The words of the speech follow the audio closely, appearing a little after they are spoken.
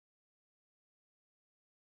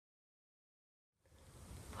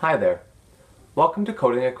Hi there. Welcome to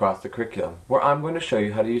Coding Across the Curriculum, where I'm going to show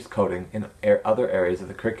you how to use coding in other areas of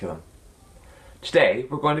the curriculum. Today,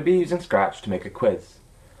 we're going to be using Scratch to make a quiz,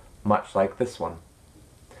 much like this one.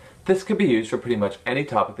 This could be used for pretty much any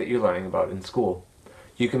topic that you're learning about in school.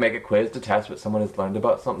 You can make a quiz to test what someone has learned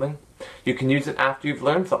about something. You can use it after you've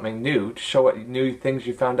learned something new to show what new things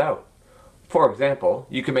you found out. For example,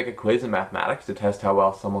 you can make a quiz in mathematics to test how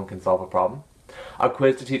well someone can solve a problem, a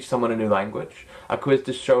quiz to teach someone a new language, a quiz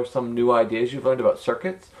to show some new ideas you've learned about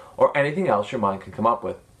circuits, or anything else your mind can come up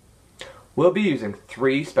with. We'll be using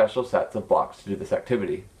three special sets of blocks to do this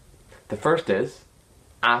activity. The first is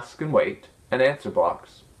ask and wait and answer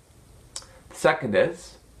blocks. The second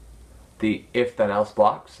is the if then else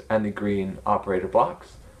blocks and the green operator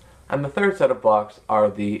blocks. And the third set of blocks are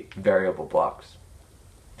the variable blocks.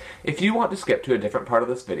 If you want to skip to a different part of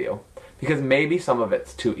this video, because maybe some of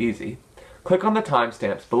it's too easy, click on the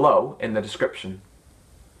timestamps below in the description.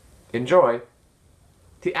 Enjoy!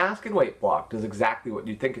 The ask and wait block does exactly what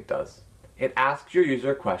you think it does. It asks your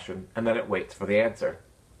user a question and then it waits for the answer.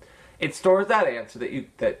 It stores that answer that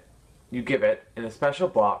you give it in a special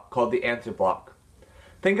block called the answer block.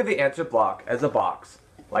 Think of the answer block as a box,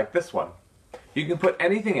 like this one. You can put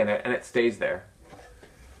anything in it and it stays there.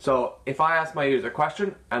 So if I ask my user a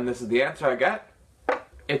question and this is the answer I get,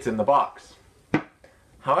 it's in the box.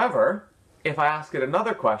 However, if I ask it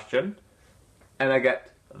another question and I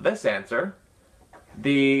get this answer,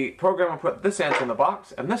 the program will put this answer in the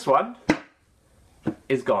box and this one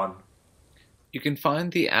is gone. You can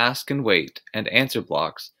find the ask and wait and answer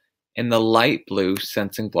blocks in the light blue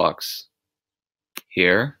sensing blocks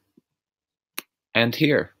here and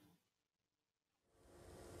here.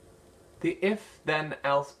 The if then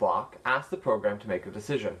else block asks the program to make a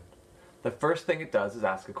decision. The first thing it does is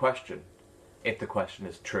ask a question. If the question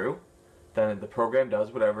is true, then the program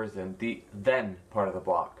does whatever is in the then part of the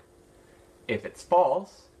block. If it's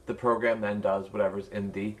false, the program then does whatever's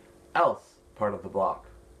in the else part of the block.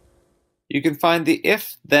 You can find the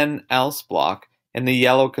if then else block in the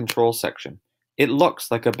yellow control section. It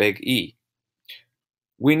looks like a big E.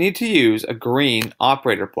 We need to use a green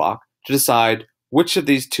operator block to decide which of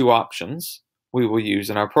these two options we will use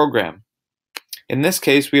in our program. In this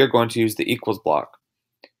case, we are going to use the equals block.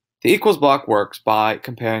 The equals block works by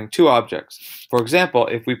comparing two objects. For example,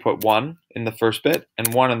 if we put 1 in the first bit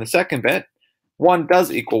and 1 in the second bit, 1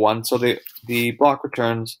 does equal 1, so the block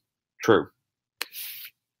returns true.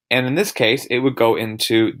 And in this case, it would go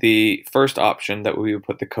into the first option that we would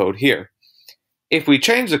put the code here. If we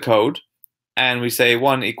change the code and we say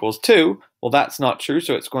 1 equals 2, well, that's not true,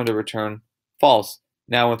 so it's going to return false.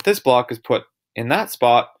 Now, if this block is put in that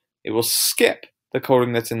spot, it will skip the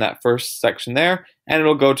coding that's in that first section there, and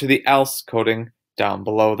it'll go to the else coding down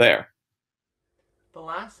below there. The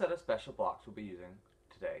last set of special blocks we'll be using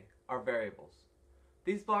today are variables.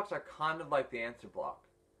 These blocks are kind of like the answer block.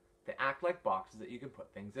 They act like boxes that you can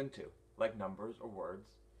put things into, like numbers or words.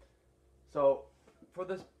 So, for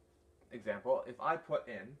this example, if I put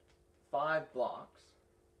in 5 blocks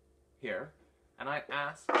here, and I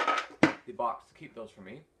ask the box to keep those for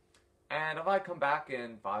me, and if I come back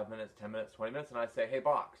in 5 minutes, 10 minutes, 20 minutes, and I say, hey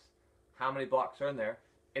box, how many blocks are in there?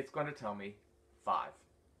 It's going to tell me 5.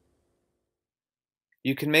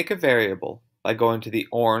 You can make a variable by going to the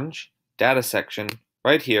orange data section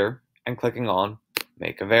right here and clicking on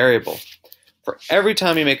make a variable. For every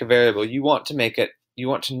time you make a variable, you want to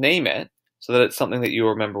name it so that it's something that you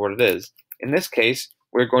remember what it is. In this case,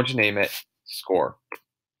 we're going to name it score.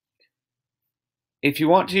 If you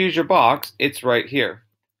want to use your box, it's right here.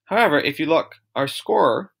 However, if you look, our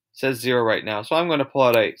score says 0 right now, so I'm going to pull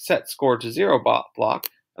out a set score to 0 block,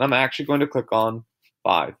 and I'm actually going to click on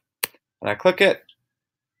 5. And I click it,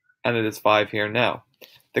 and it is 5 here now.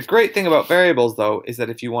 The great thing about variables, though, is that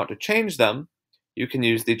if you want to change them, you can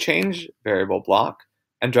use the change variable block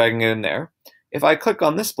and dragging it in there. If I click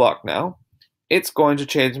on this block now, it's going to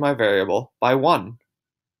change my variable by 1.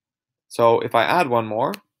 So if I add 1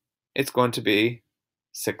 more, it's going to be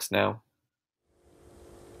 6 now.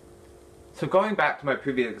 So going back to my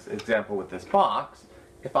previous example with this box,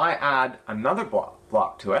 if I add another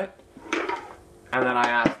block to it, and then I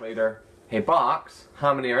ask later, hey box,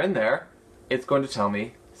 how many are in there? It's going to tell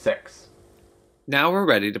me 6. Now we're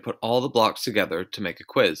ready to put all the blocks together to make a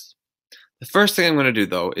quiz. The first thing I'm going to do,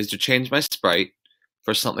 though, is to change my sprite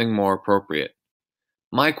for something more appropriate.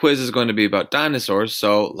 My quiz is going to be about dinosaurs,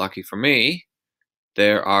 so lucky for me,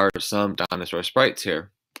 there are some dinosaur sprites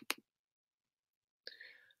here.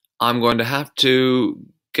 I'm going to have to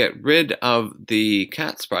get rid of the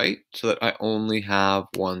cat sprite so that I only have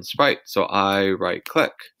one sprite. So I right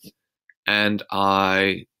click and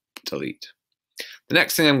I delete. The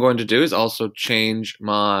next thing I'm going to do is also change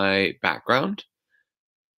my background.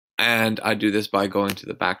 And I do this by going to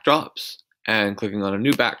the backdrops and clicking on a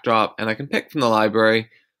new backdrop, and I can pick from the library.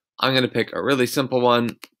 I'm going to pick a really simple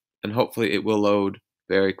one, and hopefully it will load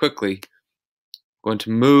very quickly. I'm going to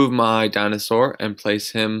move my dinosaur and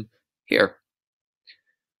place him here.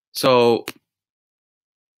 So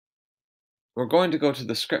we're going to go to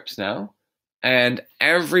the scripts now, and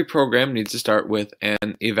every program needs to start with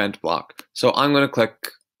an event block. So I'm going to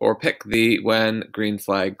click or pick the when green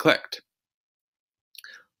flag clicked.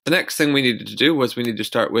 The next thing we needed to do was we need to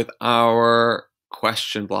start with our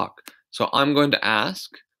question block. So I'm going to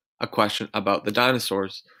ask a question about the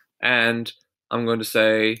dinosaurs, and I'm going to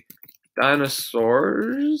say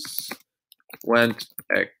dinosaurs went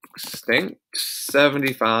extinct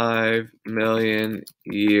 75 million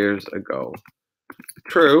years ago.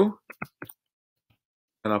 True,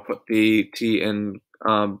 and I'll put the T in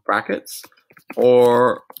brackets,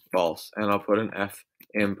 or false, and I'll put an F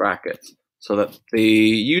in brackets so that the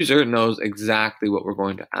user knows exactly what we're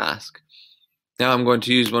going to ask. Now I'm going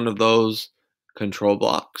to use one of those control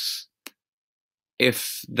blocks.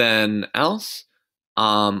 If then else,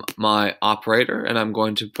 my operator, and I'm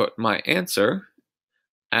going to put my answer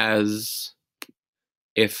as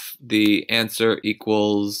if the answer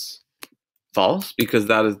equals false, because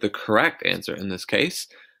that is the correct answer in this case.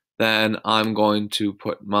 Then I'm going to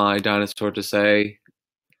put my dinosaur to say,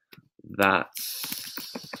 that's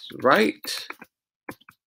right.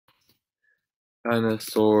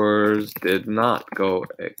 Dinosaurs did not go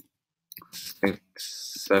extinct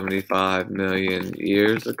 75 million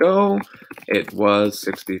years ago. It was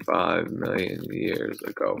 65 million years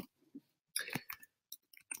ago.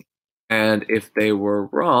 And if they were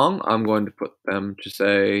wrong, I'm going to put them to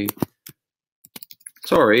say,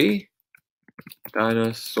 sorry,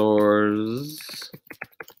 dinosaurs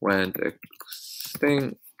went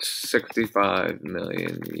extinct 65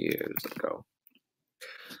 million years ago.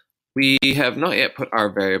 We have not yet put our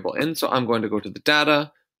variable in, so I'm going to go to the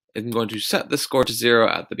data. I'm going to set the score to 0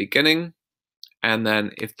 at the beginning, and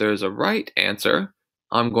then if there's a right answer,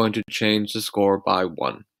 I'm going to change the score by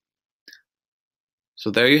 1. So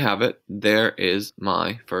there you have it. There is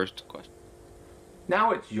my first question.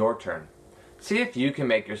 Now it's your turn. See if you can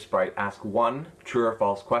make your sprite ask one true or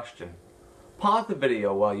false question. Pause the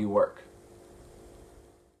video while you work.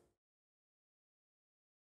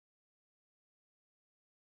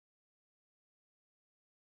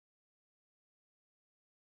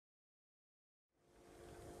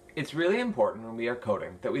 It's really important when we are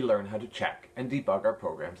coding that we learn how to check and debug our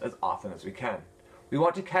programs as often as we can. We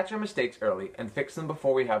want to catch our mistakes early and fix them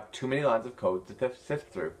before we have too many lines of code to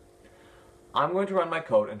sift through. I'm going to run my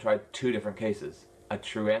code and try 2 different cases, a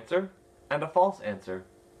true answer and a false answer.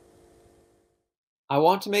 I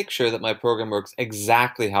want to make sure that my program works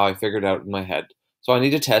exactly how I figured out in my head, so I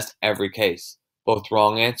need to test every case, both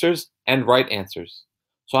wrong answers and right answers.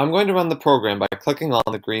 So I'm going to run the program by clicking on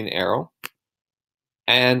the green arrow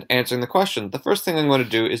and answering the question. The first thing I'm going to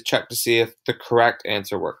do is check to see if the correct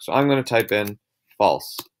answer works. So I'm going to type in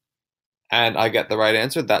false. And I get the right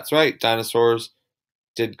answer. That's right, dinosaurs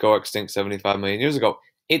did go extinct 75 million years ago.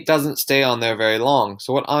 It doesn't stay on there very long.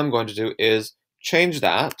 So what I'm going to do is change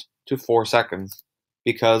that to 4 seconds,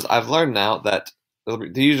 because I've learned now that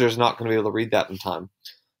the user is not going to be able to read that in time.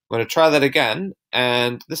 I'm going to try that again,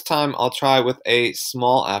 and this time I'll try with a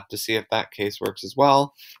small f to see if that case works as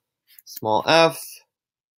well. Small f.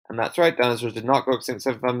 And that's right, dinosaurs did not go extinct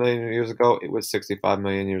 75 million years ago. It was 65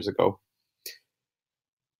 million years ago.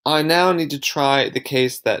 I now need to try the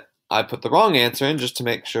case that I put the wrong answer in, just to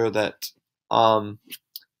make sure that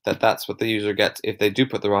that's what the user gets if they do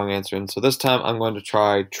put the wrong answer in. So this time I'm going to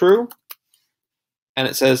try true. And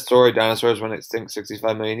it says, sorry, dinosaurs went extinct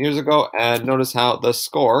 65 million years ago. And notice how the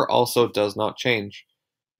score also does not change.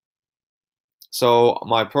 So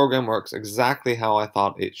my program works exactly how I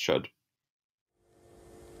thought it should.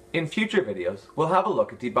 In future videos, we'll have a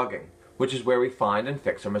look at debugging, which is where we find and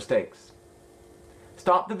fix our mistakes.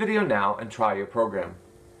 Stop the video now and try your program.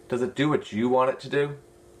 Does it do what you want it to do?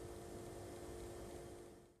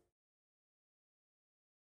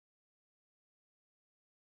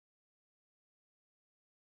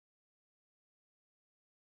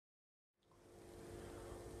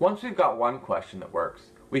 Once we've got one question that works,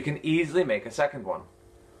 we can easily make a second one.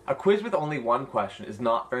 A quiz with only one question is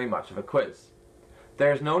not very much of a quiz.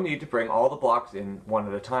 There is no need to bring all the blocks in one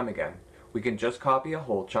at a time again. We can just copy a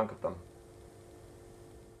whole chunk of them.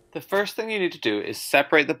 The first thing you need to do is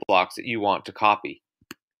separate the blocks that you want to copy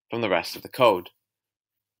from the rest of the code.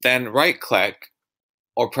 Then right-click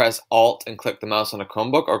or press Alt and click the mouse on a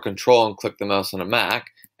Chromebook, or Control and click the mouse on a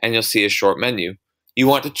Mac, and you'll see a short menu. you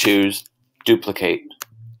want to choose Duplicate.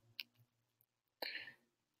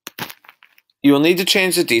 You will need to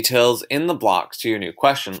change the details in the blocks to your new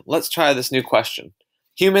question. Let's try this new question.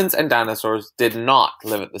 Humans and dinosaurs did not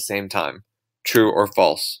live at the same time. True or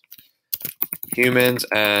false? Humans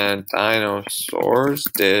and dinosaurs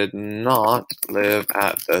did not live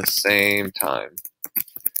at the same time.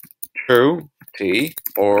 True, T,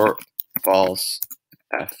 or false,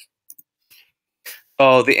 F?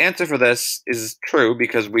 Oh, the answer for this is true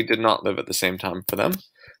because we did not live at the same time for them.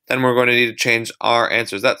 Then we're going to need to change our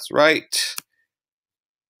answers. That's right.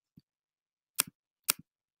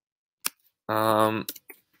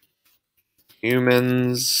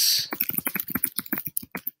 Humans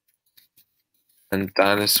and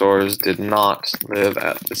dinosaurs did not live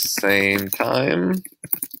at the same time.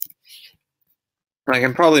 I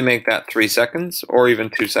can probably make that 3 seconds or even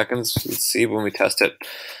 2 seconds. Let's see when we test it.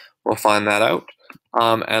 We'll find that out.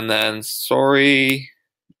 And then, sorry,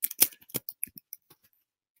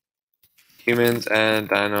 humans and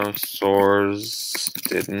dinosaurs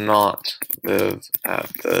did not live at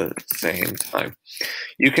the same time.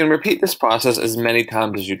 You can repeat this process as many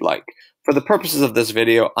times as you'd like. For the purposes of this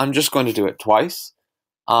video, I'm just going to do it twice.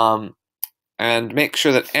 And make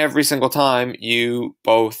sure that every single time you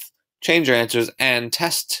both change your answers and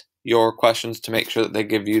test your questions to make sure that they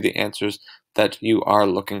give you the answers that you are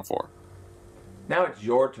looking for. Now it's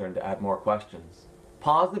your turn to add more questions.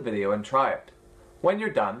 Pause the video and try it. When you're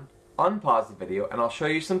done, unpause the video and I'll show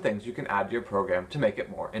you some things you can add to your program to make it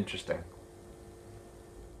more interesting.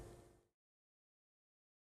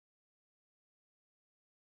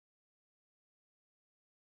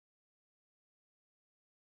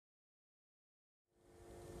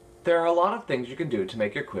 There are a lot of things you can do to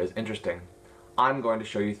make your quiz interesting. I'm going to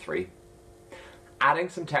show you 3. Adding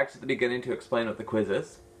some text at the beginning to explain what the quiz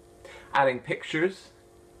is, adding pictures,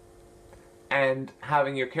 and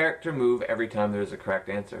having your character move every time there is a correct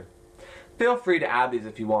answer. Feel free to add these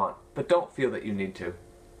if you want, but don't feel that you need to.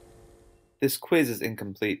 This quiz is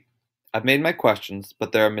incomplete. I've made my questions,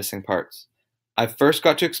 but there are missing parts. I've first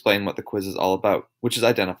got to explain what the quiz is all about, which is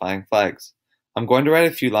identifying flags. I'm going to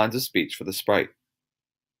write a few lines of speech for the sprite.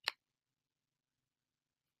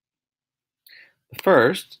 The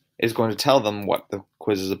first is going to tell them what the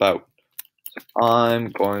quiz is about. I'm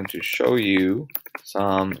going to show you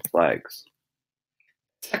some flags.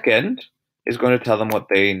 Second is going to tell them what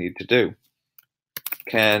they need to do.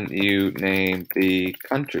 Can you name the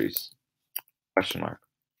countries? Question mark.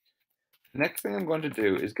 The next thing I'm going to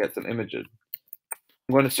do is get some images.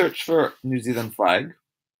 I'm going to search for New Zealand flag.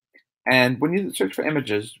 And when you search for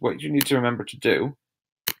images, what you need to remember to do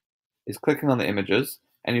is clicking on the images,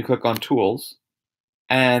 and you click on Tools,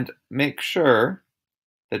 and make sure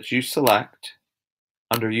that you select,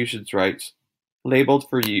 under Usage Rights, labeled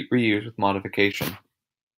for reuse with modification.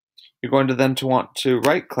 You're going to then want to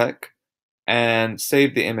right-click and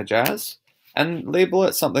save the image as, and label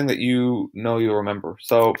it something that you know you'll remember.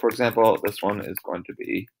 So, for example, this one is going to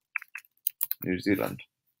be New Zealand.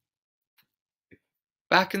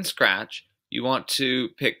 Back in Scratch, you want to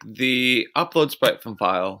pick the Upload Sprite from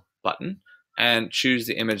File button and choose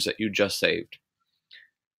the image that you just saved.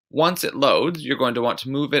 Once it loads, you're going to want to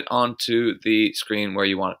move it onto the screen where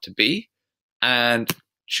you want it to be and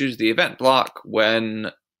choose the event block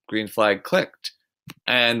when green flag clicked,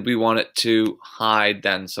 and we want it to hide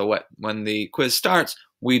then. So when the quiz starts,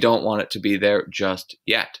 we don't want it to be there just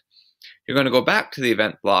yet. You're going to go back to the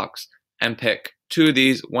event blocks and pick 2 of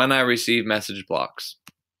these when I receive message blocks.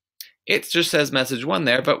 It just says message 1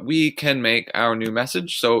 there, but we can make our new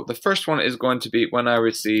message. So the first one is going to be when I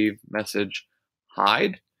receive message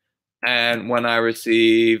hide, and when I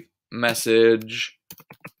receive message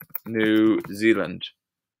New Zealand.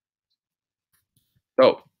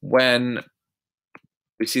 So when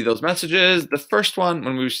we see those messages, the first one,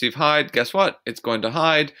 when we receive hide, guess what? It's going to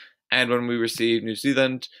hide. And when we receive New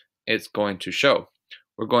Zealand, it's going to show.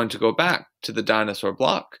 We're going to go back to the dinosaur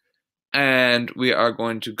block, and we are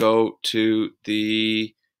going to go to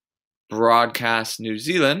the broadcast New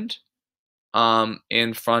Zealand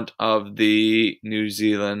in front of the New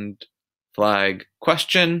Zealand flag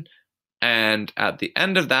question. And at the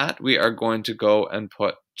end of that, we are going to go and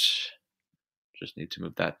put, just need to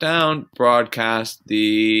move that down, broadcast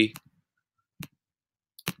the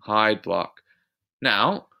hide block.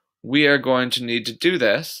 Now, we are going to need to do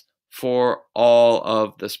this for all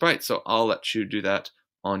of the sprites. So I'll let you do that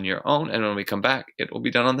on your own, and when we come back, it will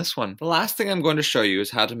be done on this one. The last thing I'm going to show you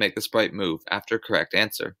is how to make the sprite move after a correct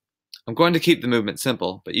answer. I'm going to keep the movement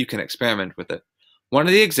simple, but you can experiment with it. One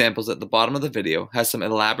of the examples at the bottom of the video has some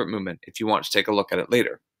elaborate movement if you want to take a look at it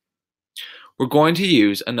later. We're going to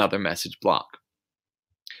use another message block.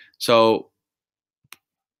 So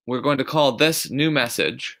we're going to call this new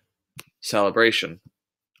message celebration.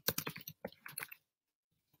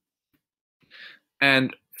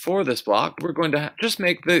 And for this block, we're going to just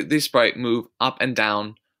make the sprite move up and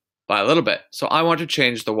down by a little bit. So I want to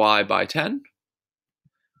change the Y by 10,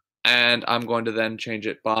 and I'm going to then change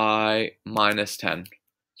it by -10.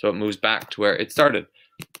 So it moves back to where it started.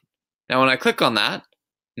 Now when I click on that,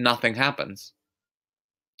 nothing happens.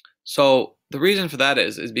 So the reason for that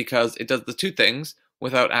is because it does the two things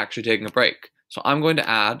without actually taking a break. So I'm going to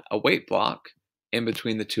add a wait block in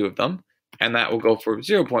between the two of them, and that will go for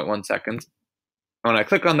 0.1 seconds. When I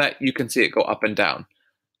click on that, you can see it go up and down.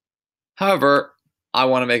 However, I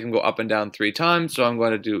want to make them go up and down 3 times, so I'm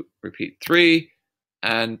going to do repeat 3,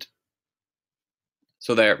 and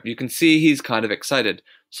so there, you can see he's kind of excited.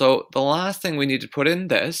 So the last thing we need to put in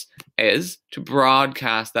this is to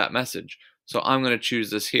broadcast that message. So I'm going to choose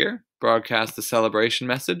this here, broadcast the celebration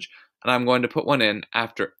message, and I'm going to put one in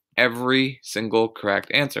after every single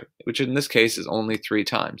correct answer, which in this case is only 3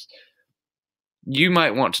 times. You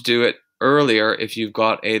might want to do it earlier if you've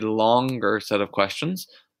got a longer set of questions,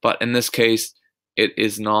 but in this case, it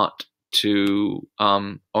is not too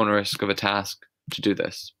onerous of a task to do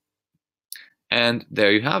this. And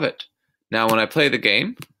there you have it. Now when I play the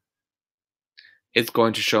game, it's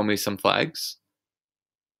going to show me some flags.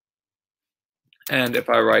 And if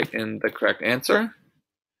I write in the correct answer,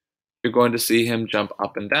 you're going to see him jump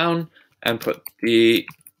up and down and put the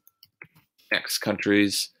next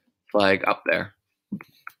country's flag up there.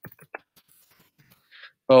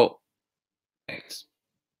 So, thanks.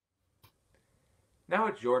 Now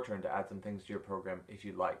it's your turn to add some things to your program if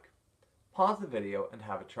you'd like. Pause the video and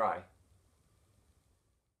have a try.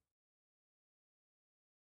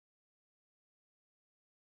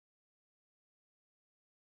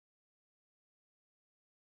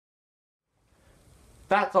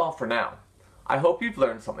 That's all for now. I hope you've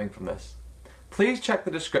learned something from this. Please check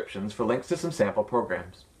the descriptions for links to some sample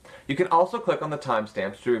programs. You can also click on the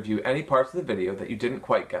timestamps to review any parts of the video that you didn't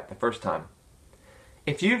quite get the first time.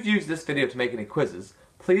 If you've used this video to make any quizzes,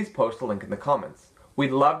 please post a link in the comments.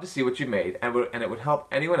 We'd love to see what you made, and it would help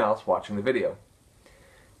anyone else watching the video.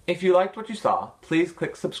 If you liked what you saw, please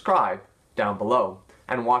click subscribe down below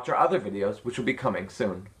and watch our other videos, which will be coming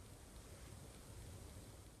soon.